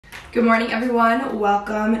Good morning, everyone.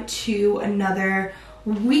 Welcome to another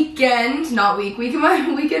weekend in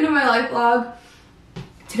my life vlog.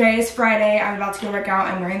 Today is Friday. I'm about to go work out.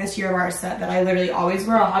 I'm wearing this Year of Art set that I literally always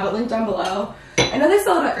wear. I'll have it linked down below. I know they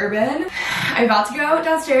sell it at Urban. I'm about to go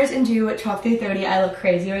downstairs and do 12 through 30. I look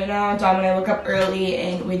crazy right now. Dom and I woke up early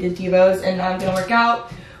and we did Devos, and now I'm gonna work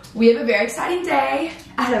out. We have a very exciting day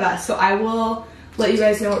ahead of us, so I will let you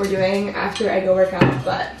guys know what we're doing after I go work out.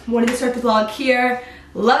 But wanted to start the vlog here.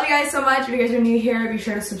 Love you guys so much. If you guys are new here, be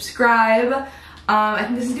sure to subscribe. I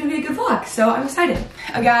think this is gonna be a good vlog, so I'm excited.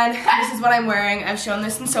 Again, this is what I'm wearing. I've shown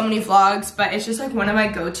this in so many vlogs, but it's just like one of my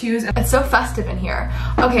go-tos. It's so festive in here.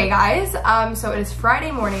 Okay, guys, so it is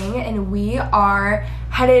Friday morning, and we are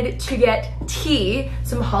headed to get tea,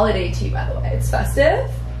 some holiday tea, by the way. It's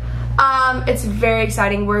festive. It's very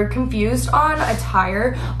exciting. We're confused on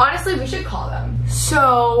attire. Honestly, we should call them.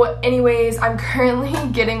 So anyways, I'm currently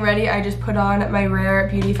getting ready. I just put on my Rare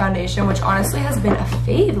Beauty foundation, which honestly has been a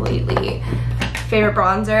fave lately. Favorite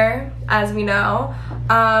bronzer, as we know.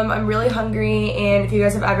 I'm really hungry, and if you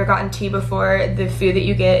guys have ever gotten tea before, the food that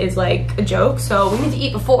you get is like a joke, so we need to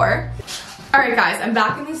eat before. Alright guys, I'm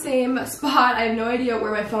back in the same spot. I have no idea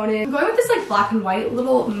where my phone is. I'm going with this like black and white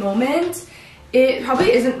little moment. It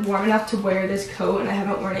probably isn't warm enough to wear this coat, and I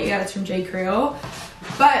haven't worn it yet. It's from J. Crew.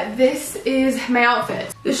 But this is my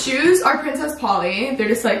outfit. The shoes are Princess Polly. They're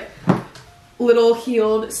just like little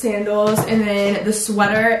heeled sandals, and then the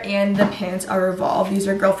sweater and the pants are Revolve. These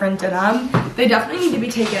are Girlfriend Denim. They definitely need to be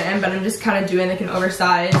taken in, but I'm just kind of doing like an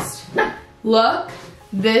oversized look.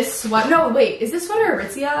 This sweater, no wait, is this sweater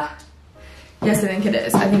Aritzia? Yes, I think it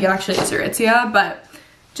is. I think it actually is Aritzia, but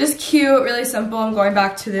just cute, really simple. I'm going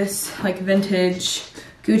back to this like vintage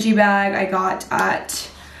Gucci bag I got at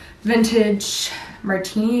Vintage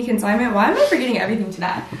Martini Consignment. Why am I forgetting everything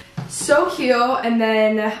today? So cute. And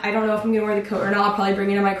then I don't know if I'm gonna wear the coat or not. I'll probably bring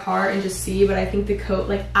it in my car and just see, but I think the coat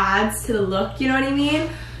like adds to the look, you know what I mean?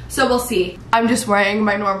 So we'll see. I'm just wearing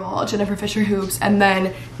my normal Jennifer Fisher hoops, and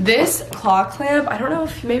then this claw clamp, I don't know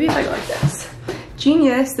if, maybe if I go like this.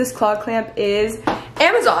 Genius, this claw clamp is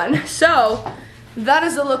Amazon. So that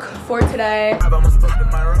is the look for today.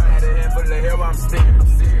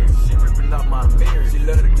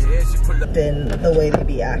 Than the way they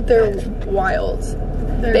be acting. They're wild.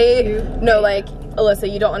 Like,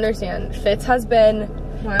 Alyssa, you don't understand. Fitz has been,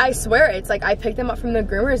 what? I swear, it's like I picked them up from the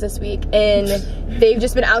groomers this week, and they've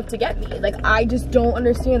just been out to get me. Like, I just don't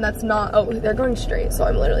understand. That's not, oh, they're going straight, so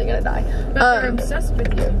I'm literally gonna die. But they're obsessed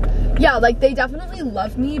with you. Yeah, like, they definitely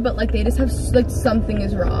love me, but like, they just have, like, something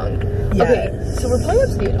is wrong. Yes. Okay, so we're playing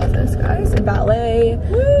upstage on this, guys, in ballet.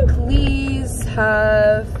 Woo. Please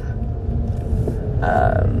have,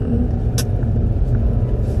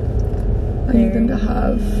 I need them to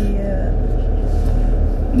have,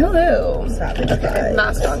 hello. Okay,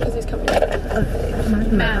 mask on because he's coming in. Okay.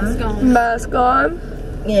 Mask on. Mask on.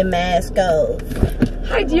 Yeah, mask off.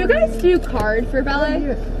 Hi, do you guys do card for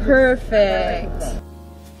ballet? Perfect.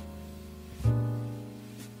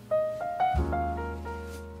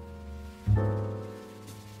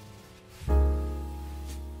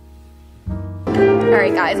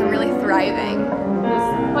 Alright guys, I'm really thriving. This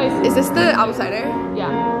place Is this the apple cider?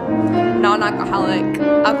 yeah. Non-alcoholic,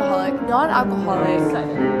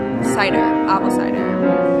 cider, apple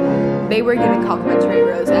cider. They were giving complimentary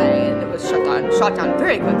rosé, and it was shot down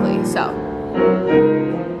very quickly, so.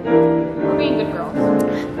 We're being good girls.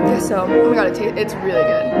 Yeah, so, oh my god, it's really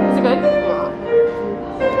good. Is it good? Yeah.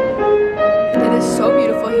 It is so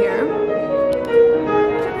beautiful here.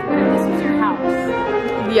 This is your house.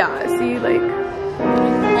 Yeah, see, like,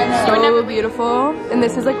 so beautiful. And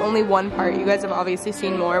this is like only one part. You guys have obviously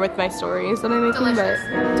seen more with my stories that I'm making, but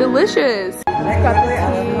delicious.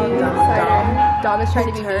 Dom is trying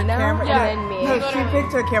to be her now, and then me. No, she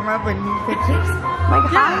picked her camera up when you picked yours. Like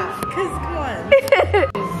half. Because come on.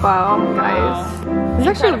 Wow, guys. There's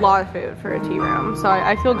actually a lot of food for a tea room, so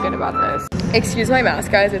I feel good about this. Excuse my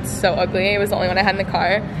mask, guys. It's so ugly. It was the only one I had in the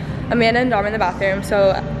car. Amanda and Dom are in the bathroom,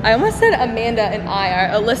 so I almost said Amanda and I, or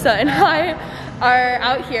Alyssa and I, are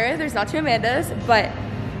out here. There's not two Amandas, but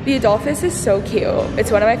the Adolphus is so cute. It's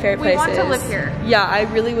one of my favorite places. We want to live here. Yeah, I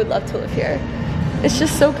really would love to live here. It's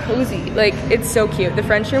just so cozy. Like, it's so cute. The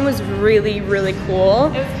French room was really, really cool.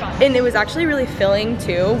 It was fun. And it was actually really filling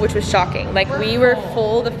too, which was shocking. Like, we were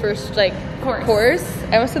full the first, like, course.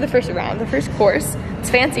 I almost said the first round. The first course. It's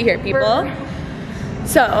fancy here, people.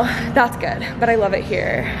 So, that's good. But I love it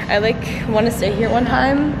here. I, like, want to stay here one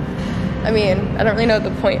time. I mean, I don't really know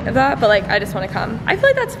the point of that, but like, I just want to come. I feel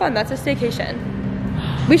like that's fun. That's a staycation.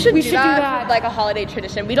 We should do that for like a holiday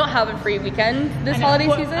tradition. We don't have a free weekend this holiday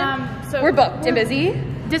season. So we're booked and busy.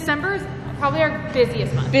 December is probably our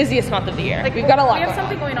busiest month. Busiest month of the year. Like, we've got a lot. We have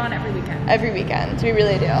something going on every weekend. Every weekend, we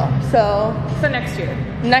really do. So next year.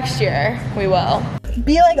 Next year, we will.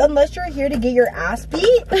 Be like, unless you're here to get your ass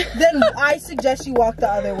beat, then I suggest you walk the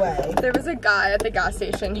other way. There was a guy at the gas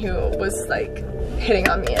station who was like hitting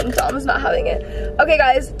on me and Dom was not having it. Okay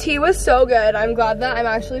guys, tea was so good. I'm glad that I'm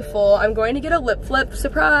actually full. I'm going to get a lip flip,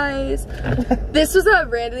 surprise. This was a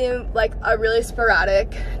random, like a really sporadic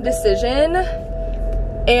decision.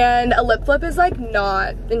 And a lip flip is like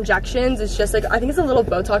not injections, it's just like, I think it's a little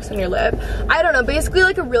Botox on your lip. I don't know, basically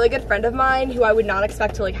like a really good friend of mine who I would not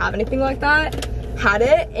expect to like have anything like that had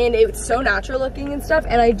it, and it's so natural looking and stuff.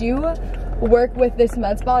 And I do work with this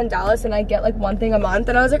med spa in Dallas and I get like one thing a month,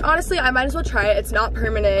 and I was like, honestly, I might as well try it. It's not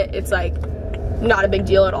permanent, it's like not a big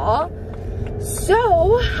deal at all.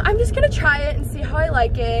 So I'm just gonna try it and see how I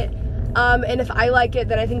like it. And if I like it,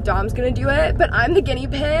 then I think Dom's gonna do it, but I'm the guinea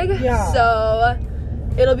pig. Yeah. So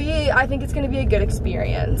it'll be, I think it's gonna be a good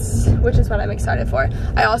experience, which is what I'm excited for.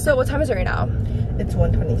 I also, what time is it right now? It's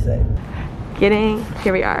 1:26.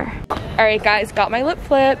 Here we are. All right guys, got my lip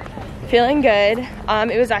flip, feeling good.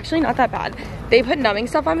 It was actually not that bad. They put numbing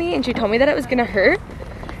stuff on me and she told me that it was gonna hurt.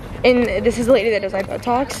 And this is the lady that does my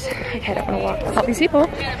Botox. Okay, I don't wanna walk past these people.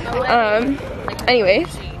 Anyways,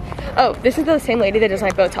 oh, this is the same lady that does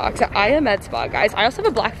my Botox at I Med Spa, guys. I also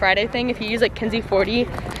have a Black Friday thing. If you use like Kenzie 40,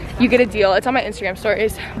 you get a deal. It's on my Instagram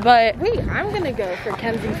stories. But wait, I'm gonna go for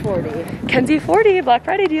Kenzie 40. Kenzie 40, Black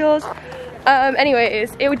Friday deals.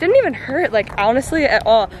 Anyways, it didn't even hurt, like honestly at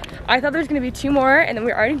all. I thought there was gonna be 2 more and then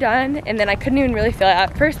we were already done, and then I couldn't even really feel it.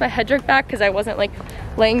 At first my head jerked back because I wasn't like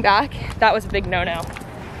laying back. That was a big no-no.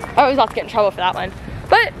 I was about to get in trouble for that one.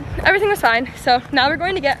 But everything was fine. So now we're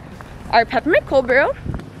going to get our peppermint cold brew.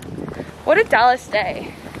 What a Dallas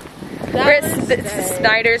day. We're at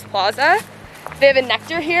Snyder's Plaza. They have a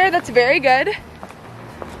nectar here that's very good.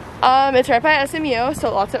 It's right by SMU,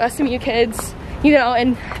 so lots of SMU kids, you know,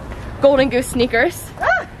 and Golden Goose sneakers.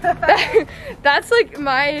 That's like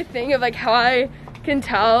my thing of like how I can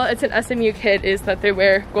tell it's an SMU kid is that they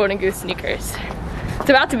wear Golden Goose sneakers. It's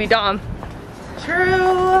about to be Dom.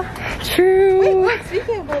 True. Wait, what?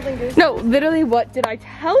 Speaking of Golden Goose. No, literally, what did I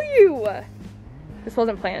tell you? This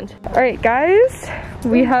wasn't planned. All right, guys,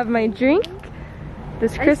 we have my drink.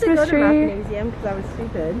 This Christmas tree. I used to go to Mathnasium because I was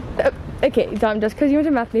stupid. Okay, Dom, just because you went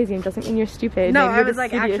to Mathnasium doesn't mean you're stupid. No, I was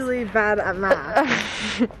like actually bad at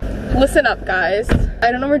math. Listen up, guys.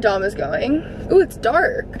 I don't know where Dom is going. Ooh, it's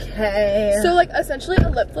dark. Okay. So like essentially a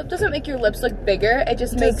lip flip doesn't make your lips look bigger. It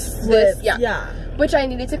just makes this, yeah. Which I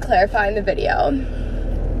needed to clarify in the video.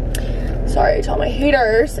 Sorry to all my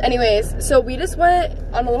haters. Anyways, so we just went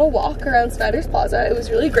on a little walk around Snyder's Plaza. It was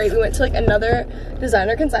really great. We went to like another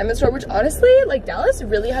designer consignment store, which honestly, like Dallas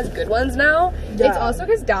really has good ones now. Yeah. It's also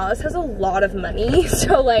because Dallas has a lot of money.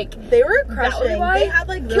 So like they were crushing. They had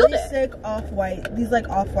like really sick off-white, these like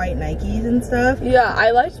off-white Nikes and stuff. Yeah,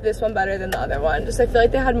 I liked this one better than the other one. Just I feel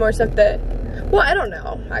like they had more stuff that, well, I don't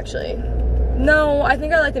know actually. No, I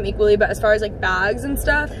think I like them equally, but as far as like bags and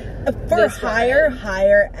stuff, for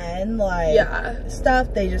higher end like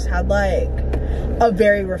stuff, they just had like a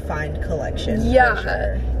very refined collection. Yeah, for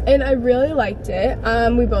sure. And I really liked it.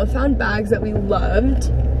 We both found bags that we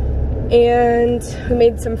loved, and we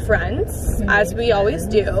made some friends, as we always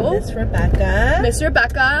do. Miss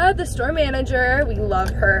Rebecca, the store manager, we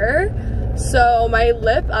love her. So my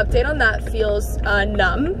lip update on that feels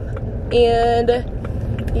numb, and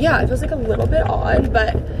yeah, it feels like a little bit odd.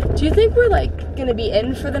 But do you think we're like gonna be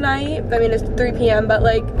in for the night? I mean, it's 3 p.m. but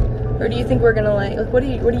like, or do you think we're gonna like what are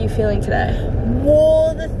you feeling today?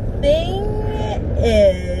 Well, the thing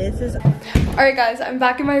is all right guys, I'm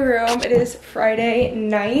back in my room. It is Friday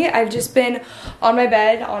night. I've just been on my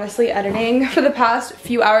bed honestly editing for the past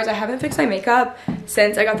few hours. I haven't fixed my makeup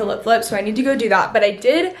since I got the lip flip, so I need to go do that. But I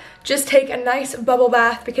did just take a nice bubble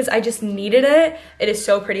bath because I just needed it. It is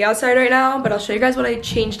so pretty outside right now, but I'll show you guys what I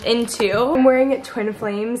changed into. I'm wearing Twin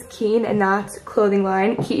Flames, Keaton and Nat's clothing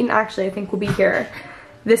line. Keaton actually I think will be here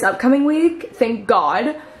this upcoming week, thank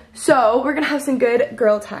God. So we're gonna have some good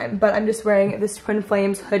girl time, but I'm just wearing this Twin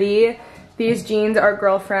Flames hoodie. These jeans are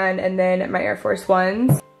Girlfriend, and then my Air Force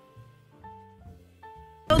Ones.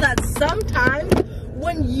 So that sometimes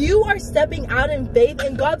when you are stepping out in faith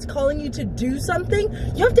and God's calling you to do something,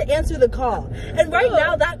 you have to answer the call. And right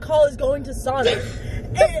now that call is going to Sonic.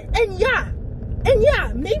 and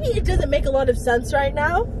yeah, maybe it doesn't make a lot of sense right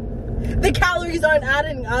now. The calories aren't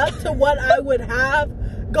adding up to what I would have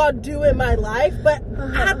God do in my life, but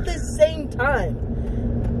at the same time,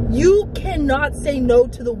 you cannot say no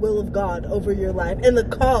to the will of God over your life and the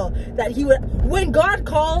call that he would. When God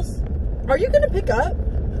calls, are you gonna pick up?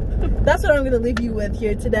 That's what I'm gonna leave you with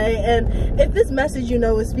here today. And if this message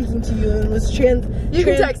was speaking to you and was you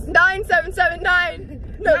can text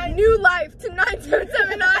 9779. No, new life to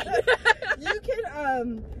 9779. You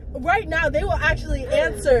can right now they will actually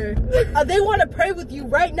answer. They want to pray with you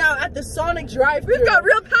right now at the Sonic drive-thru. We've got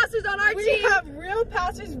real pastors on our team. We have real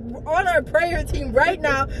pastors on our prayer team right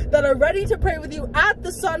now that are ready to pray with you at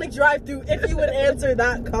the Sonic drive-thru if you would answer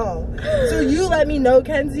that call. So you let me know,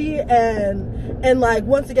 Kenzie, and like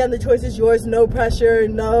once again the choice is yours. No pressure,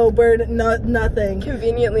 no burden, nothing.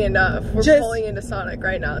 Conveniently enough, we're pulling into Sonic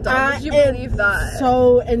right now. Dom, would you believe that?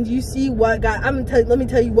 So, and you see what God, let me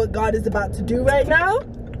tell you what God is about to do right now.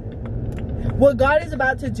 What God is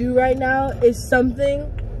about to do right now is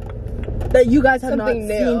something that you guys have not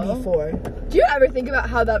seen before. Do you ever think about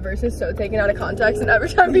how that verse is so taken out of context, and every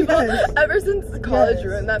time people, ever since college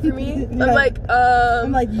ruined that for me,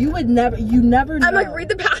 I'm like, you never know. I'm like, read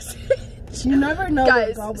the passage. You never know.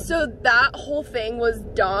 Guys, so that whole thing was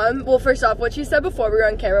dumb. Well, first off, what she said before we were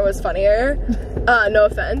on camera was funnier. No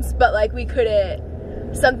offense, but like we couldn't.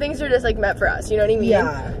 Some things are just like meant for us, you know what I mean?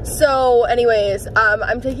 Yeah. So anyways,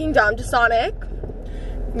 I'm taking Dom to Sonic.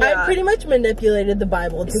 Yeah. I pretty much manipulated the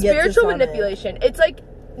Bible to get to Sonic. Spiritual manipulation. It's like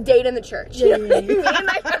date in the church. You know what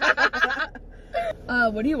I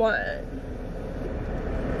mean? What do you want?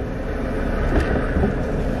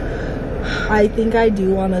 I think I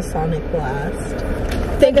do want a Sonic blast.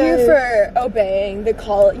 Thank you for obeying the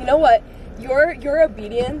call. You know what? Your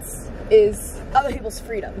obedience is other people's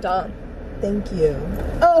freedom, Dom. Thank you.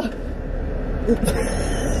 Oh.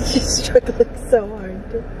 She's struggling so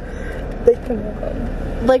hard.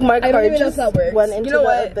 Like my car just went into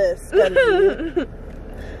the abyss.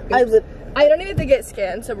 I don't even think it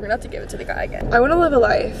scanned, so we're gonna have to give it to the guy again. I want to live a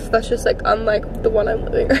life that's just like unlike the one I'm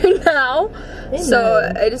living right now. Amen.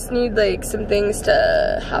 So I just need like some things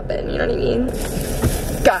to happen, you know what I mean?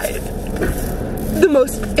 Guys, the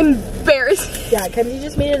most embarrassing. Yeah, Kenzie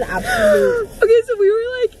just made an absolute. Okay, so we were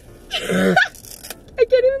like, I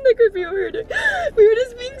can't even like repeat what we were doing. We were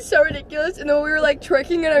just being so ridiculous, and then we were like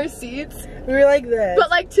twerking in our seats. We were like this. But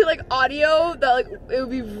like to like audio, that like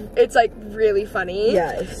it's like really funny.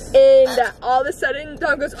 Yes. And all of a sudden,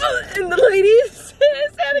 Dom goes, oh, and the lady's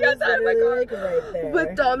standing outside of my car. Like right there.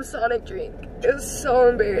 With Dom's Sonic drink. It was so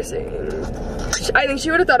embarrassing. I think she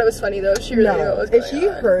would have thought it was funny though. She really knew what was going on. If she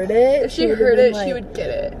heard it, if she heard it, she would get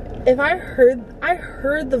it. If I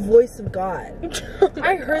heard the voice of God.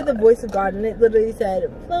 I heard the voice of God, and it literally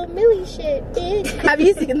said, "Well, Millie shit, bitch." Have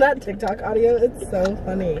you seen that TikTok audio? It's so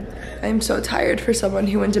funny. I'm so tired for someone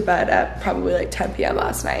who went to bed at probably like 10 p.m.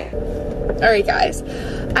 last night. Alright guys,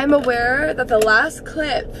 I'm aware that the last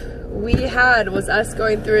clip we had was us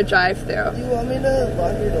going through a drive-thru. Do you want me to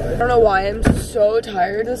lock your door? I don't know why I'm so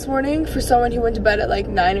tired this morning for someone who went to bed at like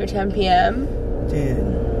 9 or 10 p.m.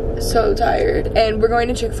 Dude. So tired. And we're going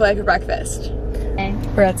to Chick-fil-A for breakfast. And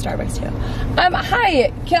we're at Starbucks too.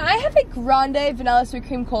 Hi, can I have a grande vanilla sweet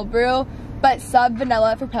cream cold brew, but sub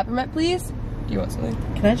vanilla for peppermint, please? Do you want something?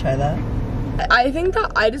 Can I try that? I think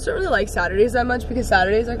that I just don't really like Saturdays that much because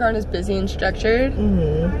Saturdays like aren't as busy and structured.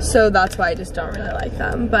 So that's why I just don't really like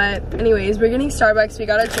them. But anyways, we're getting Starbucks. We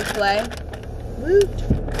got our Chick-fil-A. Woot.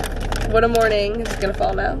 What a morning. It's gonna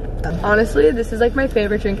fall now. Honestly, this is like my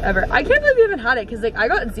favorite drink ever. I can't believe we haven't had it because like I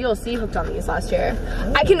got ZLC hooked on these last year.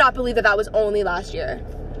 I cannot believe that was only last year.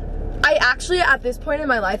 I actually, at this point in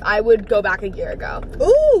my life, I would go back a year ago.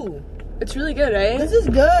 Ooh. It's really good, right? This is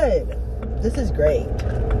good. This is great.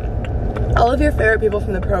 All of your favorite people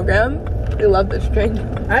from the program, they love this drink.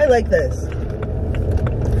 I like this.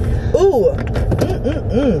 Ooh.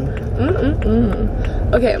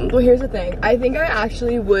 Okay, well here's the thing. I think I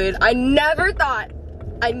actually would, I never thought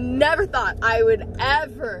I would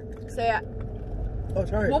ever say, oh,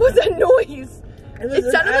 sorry. What was that noise? It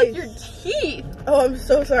sounded like your teeth. Oh, I'm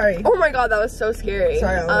so sorry. Oh my god, that was so scary.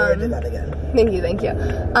 Sorry, I'll never do that again. Thank you.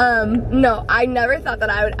 No, I never thought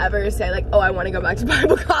that I would ever say like, oh, I want to go back to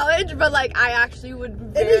Bible college, but like I actually would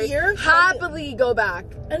very happily go back.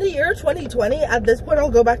 In the year 2020, at this point,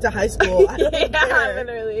 I'll go back to high school. I don't care.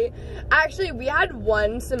 Literally. Actually, we had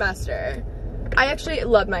one semester. I actually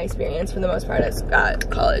loved my experience for the most part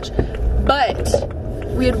at college, but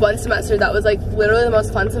we had one semester that was like literally the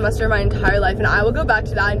most fun semester of my entire life, and I will go back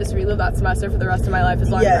to that and just relive that semester for the rest of my life as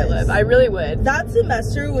long as I live. I really would. That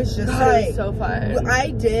semester was just it was so fun.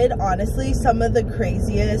 I did honestly some of the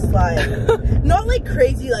craziest, like not like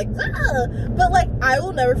crazy like but like I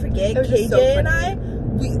will never forget KJ so and I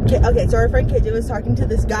okay, so our friend KJ was talking to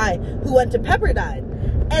this guy who went to Pepperdine,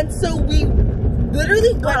 and so we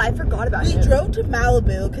literally, God, I forgot about it. We drove to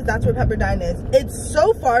Malibu because that's where Pepperdine is. It's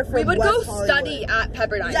so far from We would West go Hollywood. study at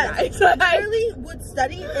Pepperdine, Yes, guys. literally would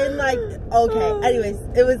study in like, okay, anyways,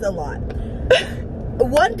 it was a lot.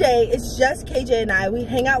 One day, it's just KJ and I, we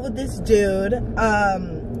hang out with this dude,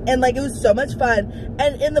 and like, it was so much fun,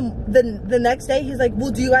 and in the next day, he's like,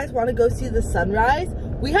 well, do you guys want to go see the sunrise?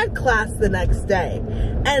 We had class the next day,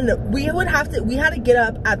 and we would have to get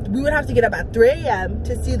up at 3 a.m.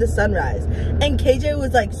 to see the sunrise, and KJ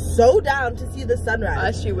was like so down to see the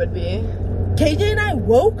sunrise. She would be. KJ and I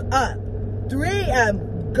woke up 3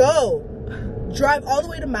 a.m. go drive all the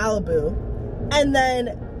way to Malibu, and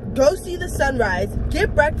then go see the sunrise,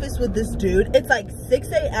 get breakfast with this dude. It's like 6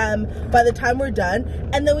 a.m. by the time we're done,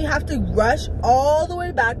 and then we have to rush all the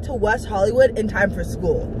way back to West Hollywood in time for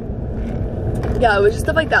school. Yeah, it was just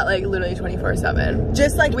stuff like that, like literally 24/7.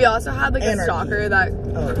 Just like, we also had like anarchy. a stalker that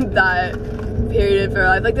period of our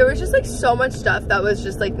life. Like there was just like so much stuff that was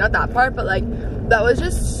just like, not that part, but like that was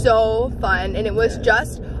just so fun, and it was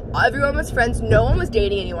just, everyone was friends, no one was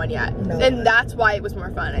dating anyone yet. And that's why it was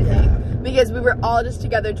more fun, I think, because we were all just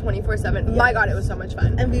together 24/7. My God, it was so much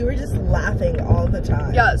fun, and we were just laughing all the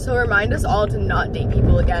time. Yeah, so remind us all to not date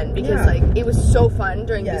people again, because like it was so fun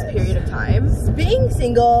during this period of time. Being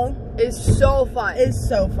single is so fun. It's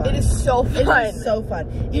so fun. It is so fun. It is so fun.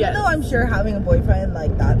 Even though I'm sure having a boyfriend,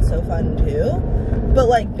 like, that's so fun too, but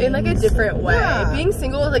like in like a different way. Being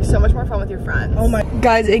single is like so much more fun with your friends. Oh my.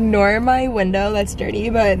 Guys, ignore my window, that's dirty,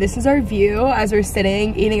 but this is our view as we're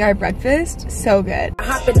sitting eating our breakfast. So good. I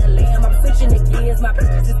hop in the lamb, I'm switching the gears, my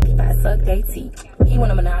purpose if I suck they teeth. He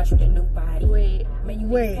wanna menage with a new body.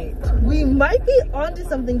 Wait, we might be onto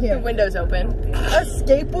something here. The window's open. A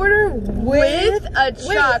skateboarder with a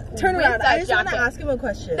truck. Wait, turn around. I just want to ask him a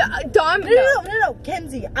question. Dom, no,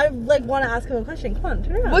 Kenzie. I like want to ask him a question. Come on,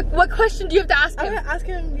 turn around. What question do you have to ask him? I'm gonna ask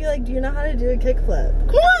him and be like, do you know how to do a kickflip?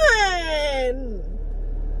 Come on.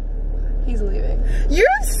 He's leaving. You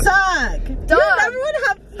suck. Dom. You never want to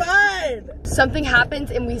have fun. Something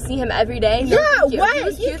happens and we see him every day. Yeah,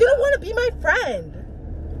 what? You don't want to be my friend.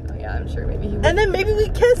 Yeah, I'm sure maybe he would. And then maybe we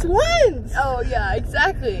kiss once. Oh yeah,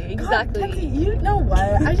 exactly. God, Kenzie, you know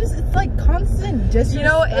what? it's like constant disrespect. You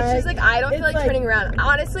know, it's just like, I don't feel like turning around.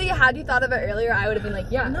 Honestly, had you thought of it earlier, I would have been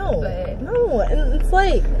like, yeah. No, and it's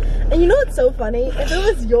like, and you know what's so funny? If it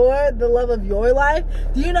was the love of your life,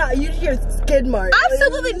 you'd hear skid marks.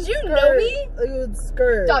 Absolutely, did you know me? It would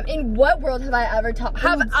skirt. Stop, in what world have I ever wasted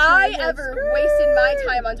my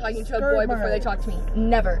time on talking to a boy before they talk to me?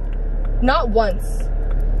 Never. Not once.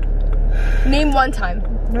 Name one time.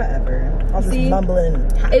 Whatever. I'll just mumbling.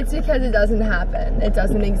 It's because it doesn't happen. It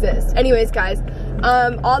doesn't exist. Anyways, guys,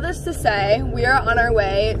 all this to say, we are on our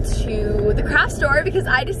way to the craft store because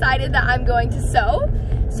I decided that I'm going to sew.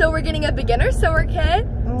 So we're getting a beginner sewing kit.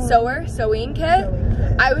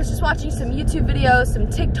 I was just watching some YouTube videos, some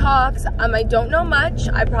TikToks. I don't know much.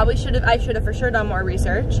 I should have for sure done more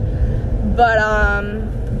research. But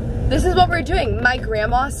this is what we're doing. My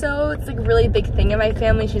grandma sewed. It's like a really big thing in my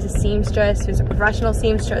family. She's a seamstress. She was a professional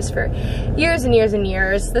seamstress for years and years and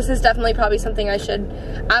years. This is definitely probably something I should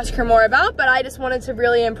ask her more about, but I just wanted to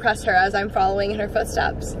really impress her as I'm following in her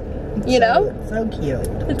footsteps. You know? So cute.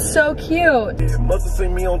 It's so cute. Yeah, must have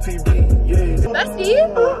seen me on TV. Yeah. Bestie?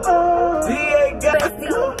 Bestie,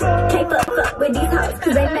 can't fuck with these hoes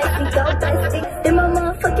cause they messy, go bestie. They're my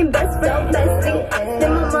motherfucking best friend, bestie. They're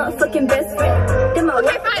my motherfucking best friend.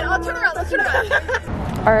 Okay, fine, I'll turn around, let's turn around.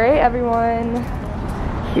 All right, everyone.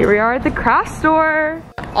 Here we are at the craft store.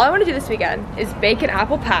 All I want to do this weekend is bake an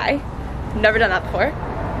apple pie. Never done that before.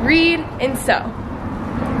 Read and sew.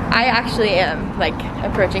 I actually am like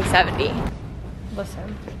approaching 70.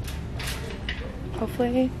 Listen.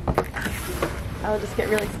 Hopefully, I'll just get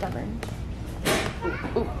really stubborn.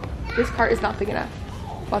 Ooh, this cart is not big enough.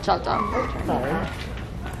 Watch out, Dom. Sorry.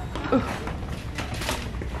 Ooh.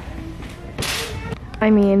 I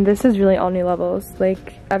mean, this is really all new levels.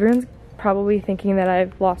 Like, everyone's probably thinking that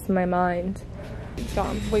I've lost my mind.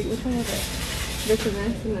 Dom, wait, which one is it? This and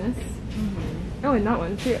this and this? Mm-hmm. Oh, and that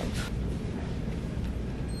one too.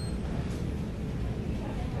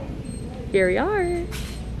 Here we are.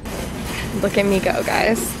 Look at me go,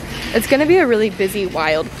 guys. It's gonna be a really busy,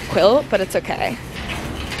 wild quilt, but it's okay.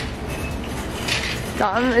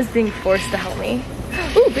 Dom is being forced to help me.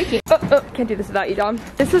 Ooh, baking. Oh, can't do this without you, Dom.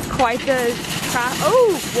 This is quite the craft.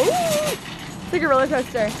 Oh, whoa. It's like a roller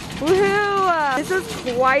coaster. Woohoo! This is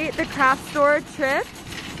quite the craft store trip.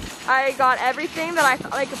 I got everything that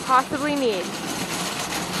I could possibly need.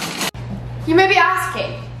 You may be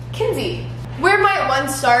asking, Kenzie, where might one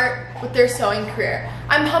start with their sewing career?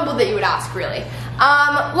 I'm humbled that you would ask, really.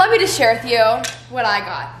 Let me just share with you what I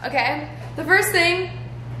got, okay? the first thing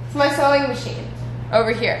is my sewing machine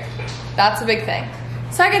over here. That's a big thing.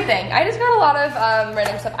 Second thing, I just got a lot of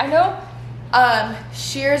random stuff. I know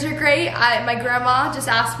shears are great. My grandma just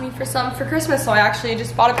asked me for some for Christmas, so I actually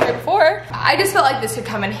just bought a pair before. I just felt like this would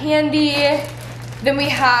come in handy. Then we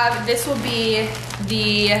have, this will be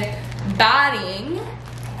the batting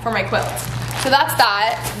for my quilt. So that's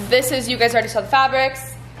that. This is, you guys already saw the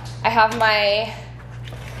fabrics. I have my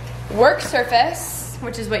work surface,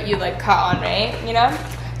 which is what you like cut on, right? You know?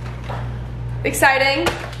 Exciting.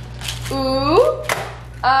 Ooh.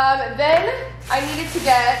 Then I needed to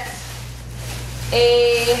get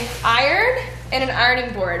a iron and an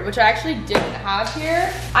ironing board, which I actually didn't have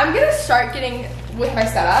here. I'm gonna start getting with my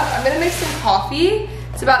setup. I'm gonna make some coffee.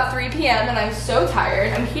 It's about 3 p.m. and I'm so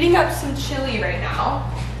tired. I'm heating up some chili right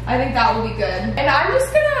now. I think that will be good. And I'm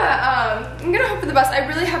just gonna, I'm gonna hope for the best. I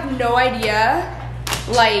really have no idea,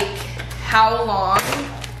 like, how long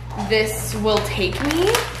this will take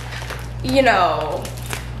me. You know,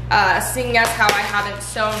 seeing as how I haven't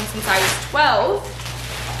sewn since I was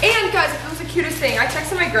 12. And guys, it was the cutest thing. I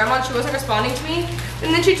texted my grandma and she wasn't responding to me.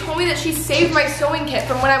 And then she told me that she saved my sewing kit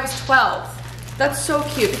from when I was 12. That's so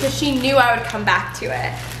cute because she knew I would come back to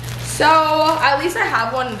it. So at least I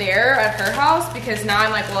have one there at her house because now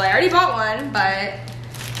I'm like, well, I already bought one, but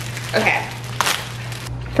okay.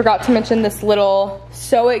 Forgot to mention this little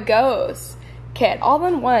Sew It Goes kit, all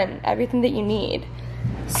in one, everything that you need.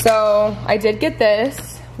 So I did get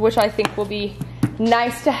this, which I think will be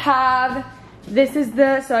nice to have. This is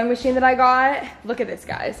the sewing machine that I got. Look at this,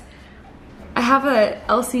 guys. I have a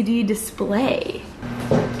LCD display.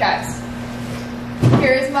 Guys,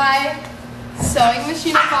 here's my sewing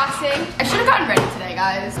machine unboxing. I should have gotten ready today,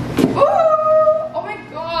 guys. Ooh, oh my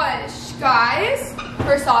gosh, guys.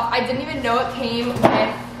 First off, I didn't even know it came with,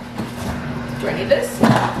 do I need this?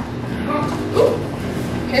 Ooh,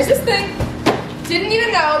 here's this thing. Didn't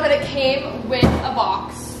even know that it came with a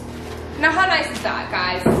box. Now how nice is that,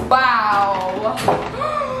 guys? Wow.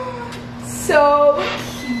 So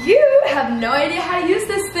cute. I have no idea how to use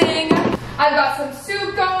this thing. I've got some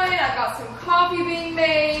soup going. I've got some coffee being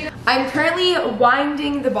made. I'm currently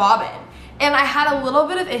winding the bobbin. And I had a little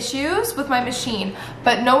bit of issues with my machine,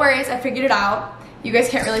 but no worries, I figured it out. You guys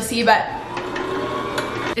can't really see, but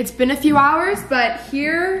it's been a few hours, but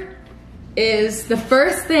here is the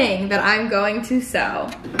first thing that I'm going to sew.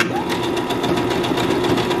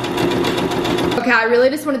 Okay, I really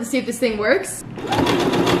just wanted to see if this thing works.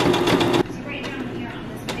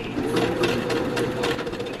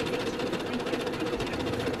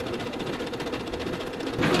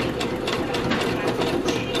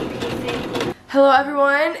 Hello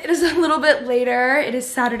everyone, it is a little bit later. It is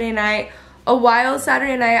Saturday night. A wild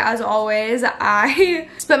Saturday night as always. I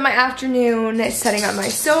spent my afternoon setting up my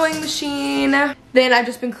sewing machine. Then I've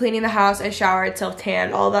just been cleaning the house. I showered,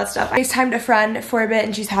 self-tanned, all that stuff. I FaceTimed a friend for a bit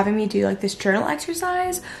and she's having me do like this journal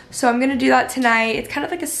exercise. So I'm gonna do that tonight. It's kind of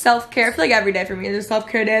like a self-care. I feel like every day for me is a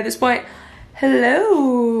self-care day at this point.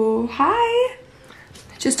 Hello, hi.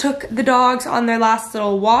 Just took the dogs on their last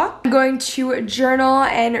little walk. I'm going to journal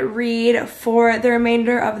and read for the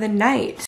remainder of the night.